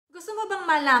Gusto mo bang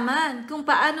malaman kung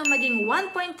paano maging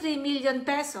 1.3 million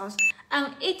pesos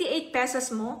ang 88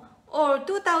 pesos mo or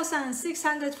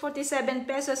 2,647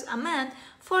 pesos a month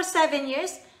for 7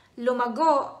 years?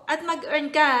 Lumago at mag-earn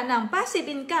ka ng passive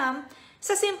income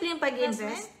sa simpleng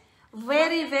pag-invest.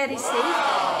 Very, very safe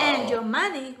and your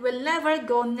money will never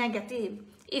go negative.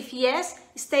 If yes,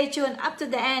 stay tuned up to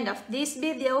the end of this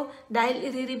video dahil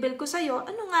i-reveal ko sa iyo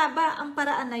ano nga ba ang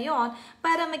paraan na yon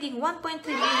para maging 1.3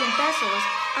 million pesos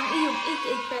ang iyong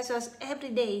 88 pesos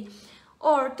every day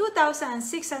or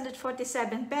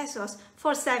 2,647 pesos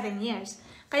for 7 years.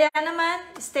 Kaya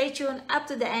naman, stay tuned up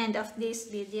to the end of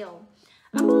this video.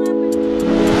 Ako nga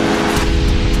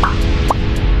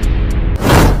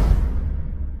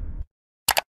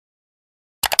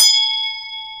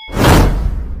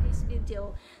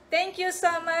video. Thank you so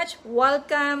much.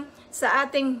 Welcome sa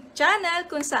ating channel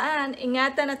kung saan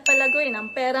ingatan at palaguin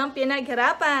ang perang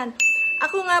pinaghirapan.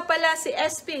 Ako nga pala si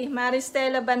Espie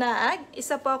Banaag,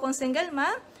 isa po akong single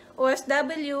mom,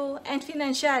 OFW, and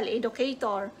financial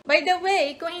educator. By the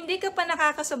way, kung hindi ka pa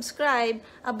nakaka-subscribe,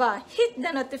 hit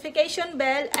the notification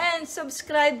bell and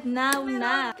subscribe now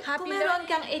na. Kung meron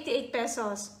kang 88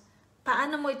 pesos,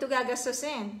 paano mo ito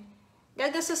gagastusin?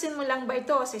 Gagastusin mo lang ba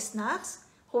ito sa snacks,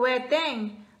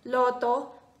 huweteng,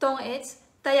 loto, tong-its,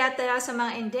 taya-taya sa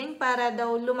mga ending para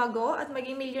daw lumago at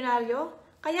maging milyonaryo?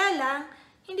 Kaya lang,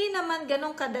 hindi naman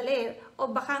ganong kadali o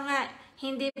baka nga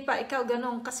hindi pa ikaw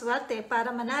ganong kaswerte para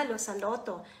manalo sa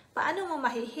loto. Paano mo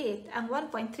mahihit ang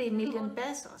 1.3 million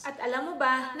pesos? At alam mo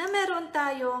ba na meron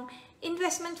tayong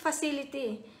investment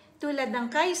facility tulad ng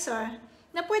Kaiser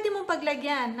na pwede mong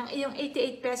paglagyan ng iyong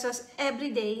 88 pesos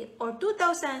every day or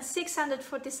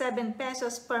 2,647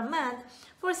 pesos per month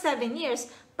for 7 years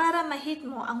para ma-hit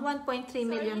mo ang 1.3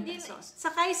 million pesos.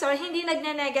 Sa Kaiser, hindi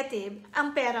nagne-negative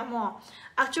ang pera mo.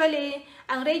 Actually,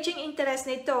 ang ranging interest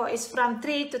nito is from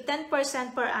 3 to 10%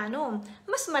 per annum.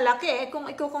 Mas malaki kung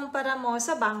ikukumpara mo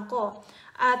sa bangko.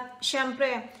 At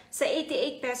syempre, sa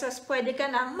 88 pesos pwede ka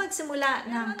nang magsimula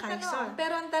ng Kaiser.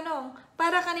 Pero ang tanong,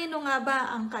 para kanino nga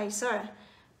ba ang Kaiser?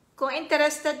 Kung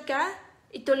interested ka,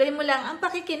 ituloy mo lang ang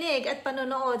pakikinig at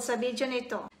panonood sa video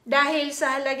nito. Dahil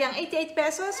sa halagang 88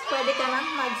 pesos, pwede ka nang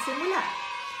magsimula.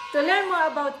 To learn more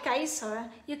about Kaiser,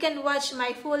 you can watch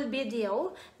my full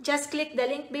video. Just click the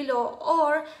link below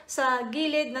or sa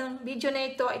gilid ng video na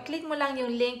ito, i-click mo lang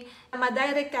yung link na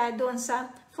madirect ka doon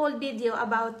sa full video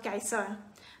about Kaiser.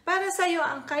 Para sa iyo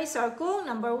ang Kaiser kung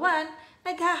number 1,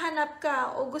 naghahanap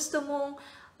ka o gusto mong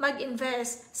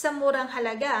mag-invest sa murang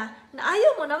halaga na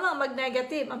ayaw mo namang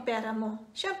mag-negative ang pera mo.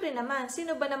 Siyempre naman,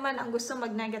 sino ba naman ang gusto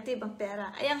mag-negative ang pera?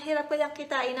 Ay, ang hirap kayang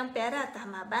kitain ng pera,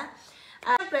 tama ba?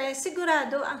 Siyempre,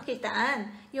 sigurado ang kitaan,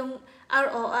 yung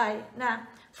ROI na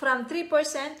from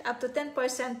 3% up to 10%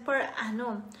 per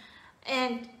annum.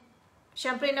 And,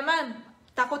 siyempre naman,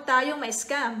 takot tayong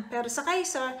ma-scam. Pero sa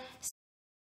Kaiser,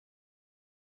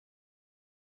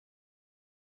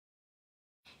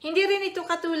 hindi rin ito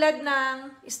katulad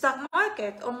ng stock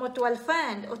market o mutual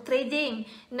fund o trading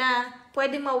na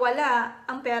pwedeng mawala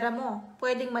ang pera mo.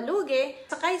 Pwedeng malugi.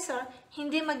 Sa Kaiser,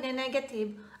 hindi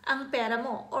magne-negative ang pera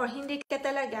mo or hindi ka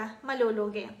talaga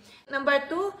malulugi. Number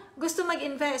 2, gusto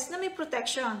mag-invest na may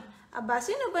protection.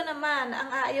 Sino ba naman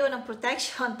ang ayaw ng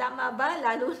protection? Tama ba?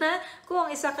 Lalo na kung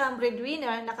isa kang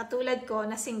breadwinner na katulad ko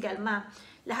na single mom.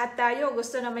 Lahat tayo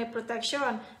gusto na may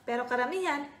protection, pero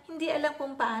karamihan hindi alam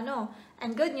kung paano.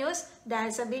 And good news,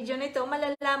 dahil sa video nito,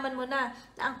 malalaman mo na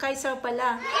ang Kaiser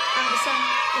pala ang isang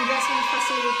investment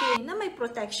facility na may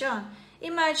protection.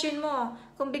 Imagine mo,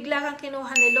 kung bigla kang kinuha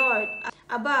ni Lord,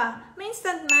 may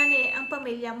instant money ang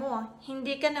pamilya mo.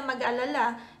 Hindi ka na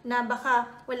mag-alala na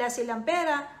baka wala silang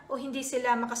pera o hindi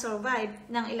sila makasurvive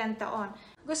ng ilang taon.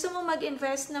 Gusto mo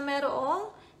mag-invest na mayroong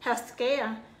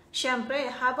healthcare. Siyempre,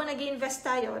 habang nag-i-invest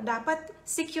tayo, dapat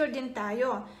secure din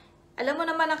tayo. Alam mo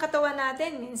naman ang katawan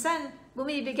natin, minsan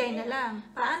bumibigay na lang.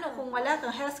 Paano kung wala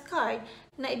kang health card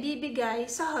na ibibigay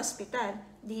sa hospital?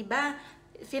 Diba?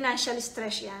 Financial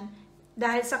stress yan.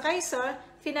 Dahil sa Kaiser,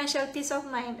 financial peace of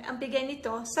mind ang bigay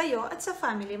nito sa'yo at sa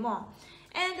family mo.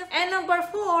 And number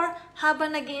 4,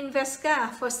 habang nag-i-invest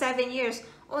ka for 7 years,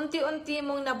 unti-unti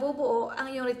mong nabubuo ang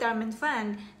iyong retirement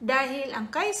fund dahil ang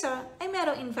Kaiser ay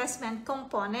merong investment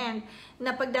component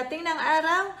na pagdating ng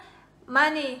araw,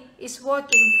 money is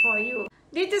working for you.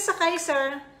 Dito sa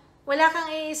Kaiser, wala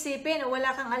kang iisipin o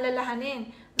wala kang alalahanin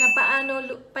na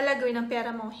paano palagoy ng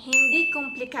pera mo. Hindi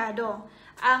komplikado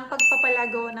ang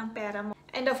pagpapalago ng pera mo.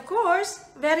 And of course,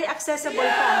 very accessible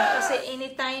pa kasi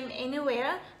anytime,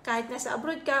 anywhere, kahit nasa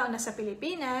abroad ka o nasa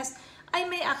Pilipinas, ay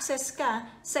may access ka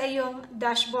sa iyong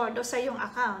dashboard o sa iyong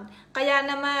account. Kaya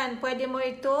naman, pwede mo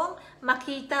itong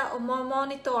makita o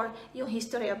monitor yung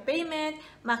history of payment,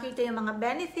 makita yung mga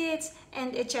benefits,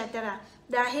 and etc.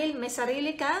 Dahil may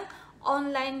sarili kang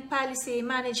online policy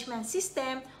management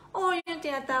system o yung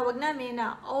tinatawag namin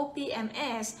na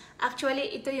OPMS.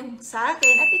 Actually, ito yung sa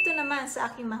akin at ito naman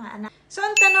sa aking mga anak. So,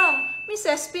 ang tanong, Miss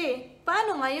Espie,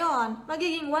 paano ngayon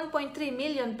magiging 1.3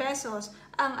 million pesos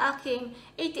ang aking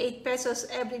 88 pesos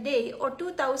every day or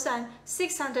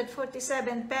 2,647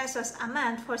 pesos a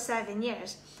month for 7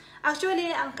 years?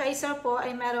 Actually, ang Kaiser po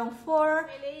ay merong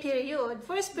 4 period.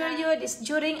 First period is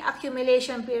during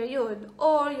accumulation period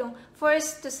or yung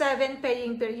 1st to 7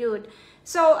 paying period.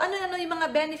 So, ano-ano yung mga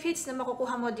benefits na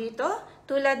makukuha mo dito?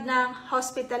 Tulad ng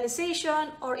hospitalization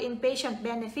or inpatient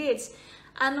benefits.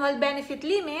 Annual benefit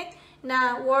limit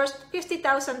na worth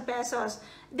 50,000 pesos.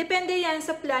 Depende yan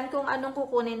sa plan kung anong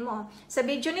kukunin mo. Sa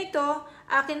video nito,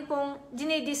 akin pong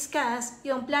dinidiscuss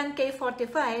yung plan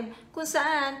K45 kung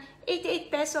saan 88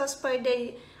 pesos per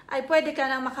day ay pwede ka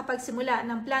nang makapagsimula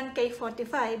ng plan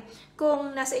K45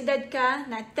 kung nasa edad ka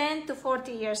na 10 to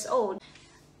 40 years old.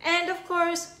 And of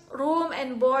course, room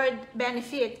and board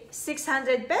benefit,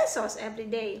 600 pesos every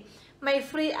day. May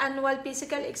free annual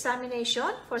physical examination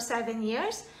for 7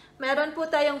 years. Meron po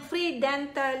tayong free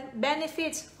dental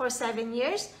benefits for 7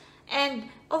 years. And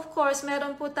of course,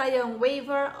 meron po tayong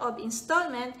waiver of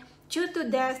installment due to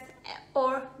death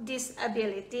or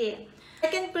disability.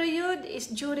 Second period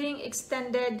is during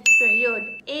extended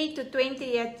period, 8 to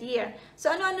 20th year.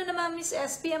 So ano-ano naman Miss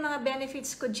Espie ang mga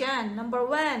benefits ko dyan? Number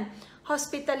 1,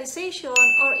 hospitalization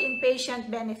or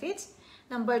inpatient benefits.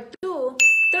 Number 2,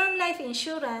 term life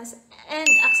insurance and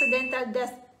accidental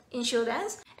death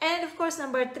insurance. And of course,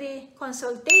 number 3,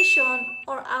 consultation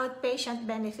or outpatient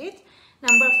benefit.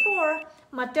 Number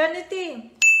 4,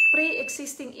 maternity,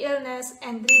 pre-existing illness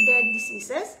and dreaded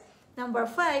diseases. Number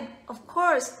 5, of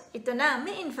course, ito na,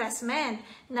 may investment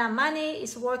na money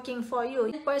is working for you.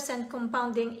 10%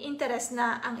 compounding interest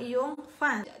na ang iyong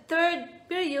fund. Third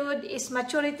period is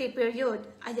maturity period.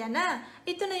 Ayan na,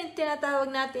 ito na yung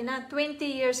tinatawag natin na 20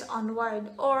 years onward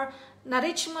or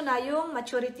na-reach mo na yung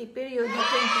maturity period na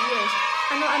 20 years.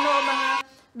 Ano-ano ang mga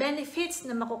benefits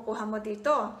na makukuha mo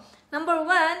dito? Number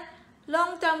 1,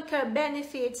 long-term care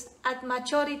benefits at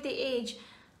maturity age.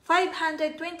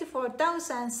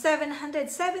 524,776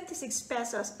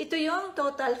 pesos. Ito yung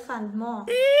total fund mo.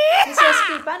 Miss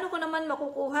Espie, paano ko naman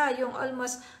makukuha yung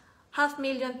almost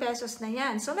 500,000 pesos na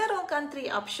yan? So, meron kang 3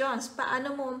 options.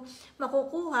 Paano mo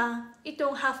makukuha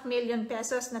itong 500,000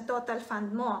 pesos na total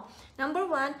fund mo? Number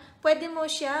 1, pwede mo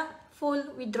siya full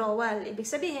withdrawal. Ibig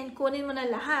sabihin, kunin mo na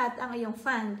lahat ang iyong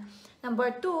fund. Number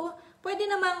 2, pwede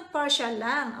namang partial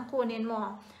lang ang kunin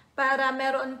mo para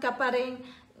meron ka pa rin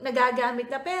nagagamit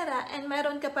na pera and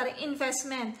meron ka pa rin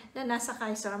investment na nasa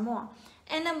Kaiser mo.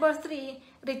 And number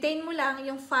 3, retain mo lang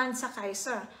yung fund sa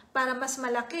Kaiser para mas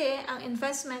malaki ang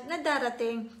investment na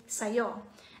darating sa'yo.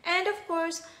 And of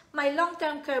course, may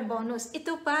long-term care bonus.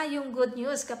 Ito pa yung good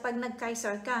news kapag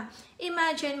nag-Kaiser ka.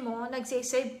 Imagine mo,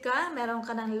 nagsisave ka, meron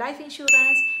ka ng life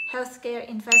insurance, healthcare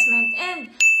investment,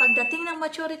 and pagdating ng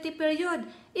maturity period,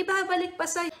 ibabalik pa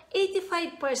sa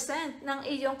 85% ng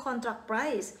iyong contract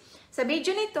price. Sa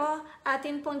video nito,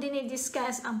 atin pong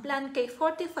dinidiscuss ang plan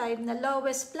K45 na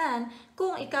lowest plan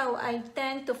kung ikaw ay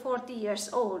 10 to 40 years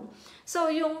old.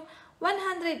 So, yung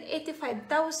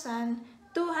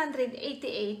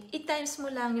 185,288, i-times mo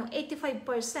lang yung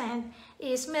 85%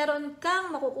 is meron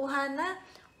kang makukuha na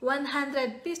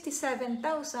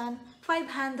 157,500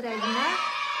 na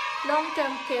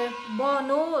long-term care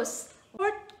bonus.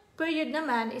 Fourth period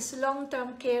naman is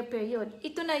long-term care period.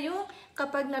 Ito na yung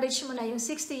kapag na-reach mo na yung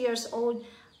 60 years old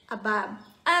above.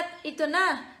 At ito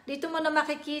na, dito mo na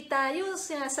makikita yung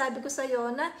sinasabi ko sa iyo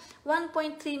na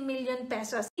 1.3 million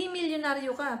pesos.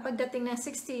 Milyonaryo ka pagdating ng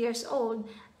 60 years old.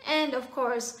 And of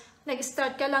course,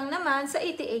 nag-start ka lang naman sa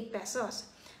 88 pesos.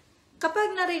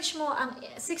 Kapag na-reach mo ang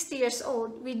 60 years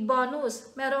old with bonus,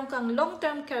 meron kang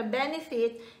long-term care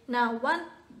benefit na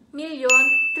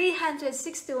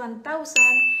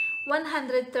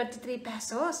 1,361,133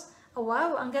 pesos. Oh,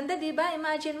 wow, ang ganda, diba?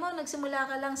 Imagine mo,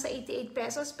 nagsimula ka lang sa 88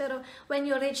 pesos, pero when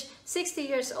you reach 60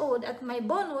 years old at may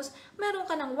bonus, meron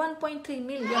ka ng 1.3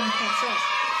 million pesos.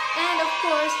 And of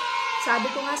course, sabi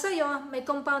ko nga sa'yo, may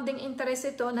compounding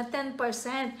interest ito na 10%.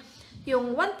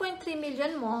 Yung 1.3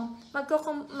 million mo,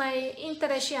 may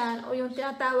interest yan o yung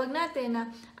tinatawag natin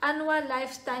na annual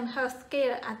lifetime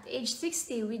healthcare at age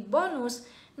 60 with bonus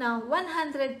na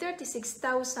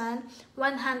 136,113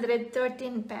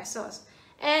 pesos.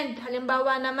 And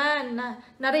halimbawa naman na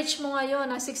na-reach mo ngayon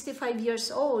na 65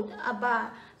 years old, aba,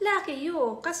 lucky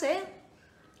you. Kasi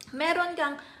meron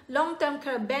kang long-term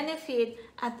care benefit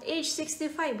at age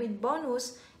 65 with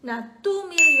bonus na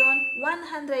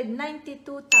 2,192,119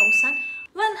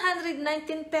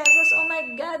 pesos. Oh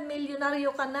my God,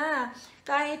 milyonaryo ka na.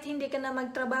 Kahit hindi ka na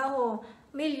magtrabaho,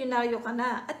 milyonaryo ka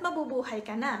na at mabubuhay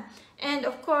ka na. And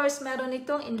of course, meron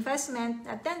itong investment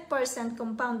na 10%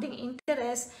 compounding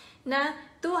interest na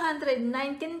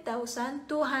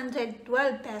 219,212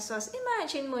 pesos.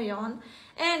 Imagine mo yon.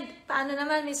 And paano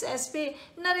naman, Miss Espie?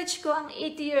 Na-reach ko ang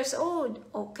 80 years old.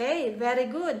 Okay,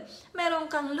 very good. Meron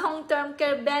kang long-term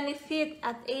care benefit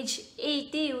at age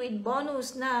 80 with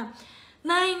bonus na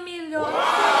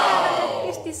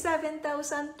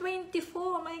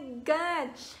 9,557,024. My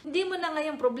God! Hindi mo na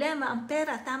ngayong problema ang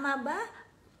pera. Tama ba?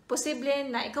 Posible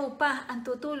na ikaw pa ang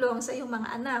tutulong sa iyong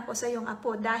mga anak o sa iyong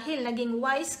apo dahil naging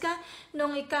wise ka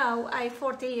nung ikaw ay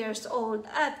 40 years old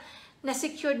at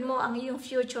na-secured mo ang iyong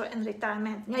future and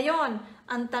retirement. Ngayon,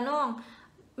 ang tanong,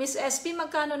 Miss Espie,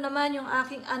 magkano naman yung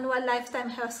aking annual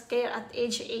lifetime healthcare at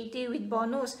age 80 with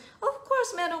bonus? Of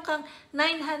course, meron kang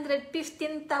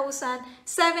 915,702.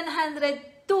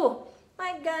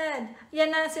 My God!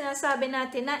 Yan ang sinasabi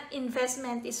natin na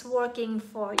investment is working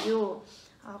for you.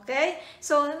 Okay?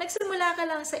 So, nagsimula ka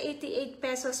lang sa 88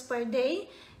 pesos per day.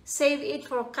 Save it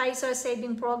for Kaiser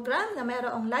Saving Program na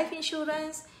mayroong life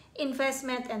insurance,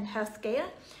 investment, and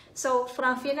healthcare. So,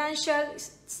 from financial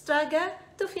struggle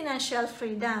to financial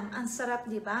freedom. Ang sarap,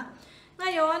 di ba?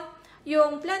 Ngayon,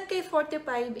 yung Plan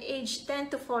K45, age 10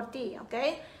 to 40,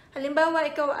 okay? Halimbawa,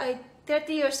 ikaw ay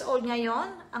 30 years old ngayon,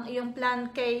 ang iyong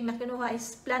Plan K na kinuha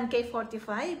is Plan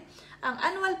K45. Ang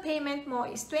annual payment mo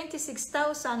is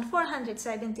 26,470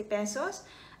 pesos.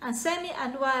 Ang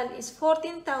semi-annual is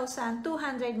 14,294.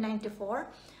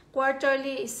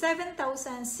 Quarterly is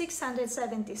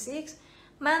 7,676.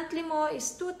 Monthly mo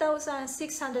is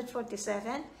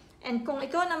 2,647. And kung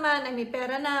ikaw naman ay may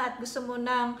pera na at gusto mo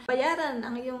nang bayaran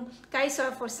ang iyong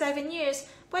Kaiser for 7 years,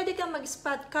 pwede kang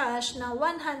mag-spot cash na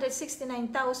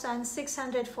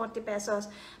 169,640 pesos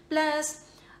plus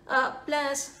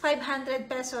 500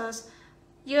 pesos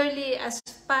yearly as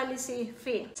policy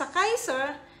fee. Sa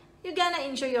Kaiser, you're gonna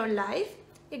enjoy your life,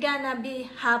 you're gonna be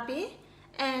happy,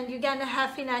 and you're gonna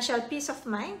have financial peace of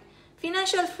mind,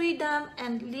 financial freedom,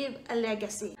 and leave a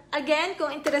legacy. Again, kung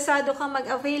interesado kang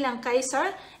mag-avail ng Kaiser,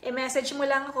 i-message mo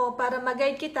lang ako para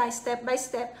mag-guide kita step by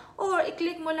step or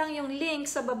i-click mo lang yung link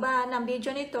sa baba ng video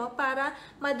nito para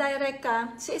ma-direct ka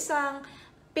sa isang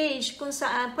page kung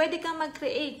saan pwede kang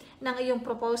mag-create ng iyong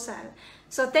proposal.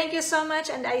 So, thank you so much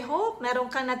and I hope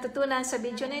meron kang natutunan sa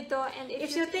video nito. And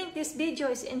if you think this video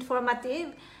is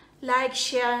informative, like,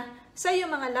 share sa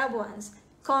iyong mga loved ones,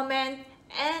 comment,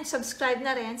 and subscribe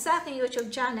na rin sa aking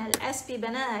YouTube channel, Espie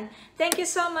Banaag. Thank you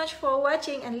so much for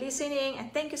watching and listening,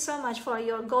 and thank you so much for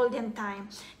your golden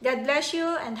time. God bless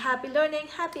you and happy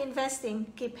learning, happy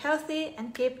investing. Keep healthy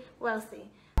and keep wealthy.